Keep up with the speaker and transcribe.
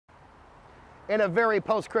And a very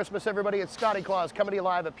post-Christmas, everybody. It's Scotty Claus coming to you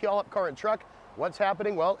live at Puyallup Car and Truck. What's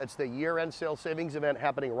happening? Well, it's the year-end sales savings event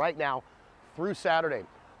happening right now through Saturday.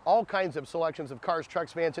 All kinds of selections of cars,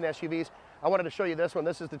 trucks, vans, and SUVs. I wanted to show you this one.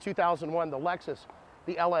 This is the 2001, the Lexus,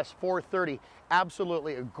 the LS430.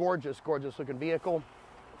 Absolutely a gorgeous, gorgeous looking vehicle.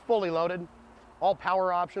 Fully loaded. All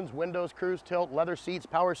power options, windows, cruise, tilt, leather seats,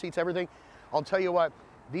 power seats, everything. I'll tell you what,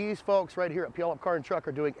 these folks right here at Puyallup Car and Truck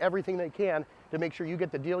are doing everything they can to make sure you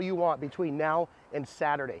get the deal you want between now and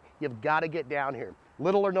Saturday. You've got to get down here.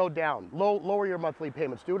 Little or no down. Lower your monthly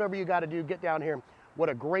payments. Do whatever you got to do. Get down here. What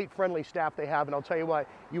a great, friendly staff they have, and I'll tell you what,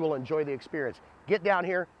 you will enjoy the experience. Get down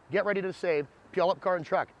here. Get ready to save. Puyallup Car and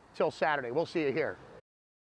Truck till Saturday. We'll see you here.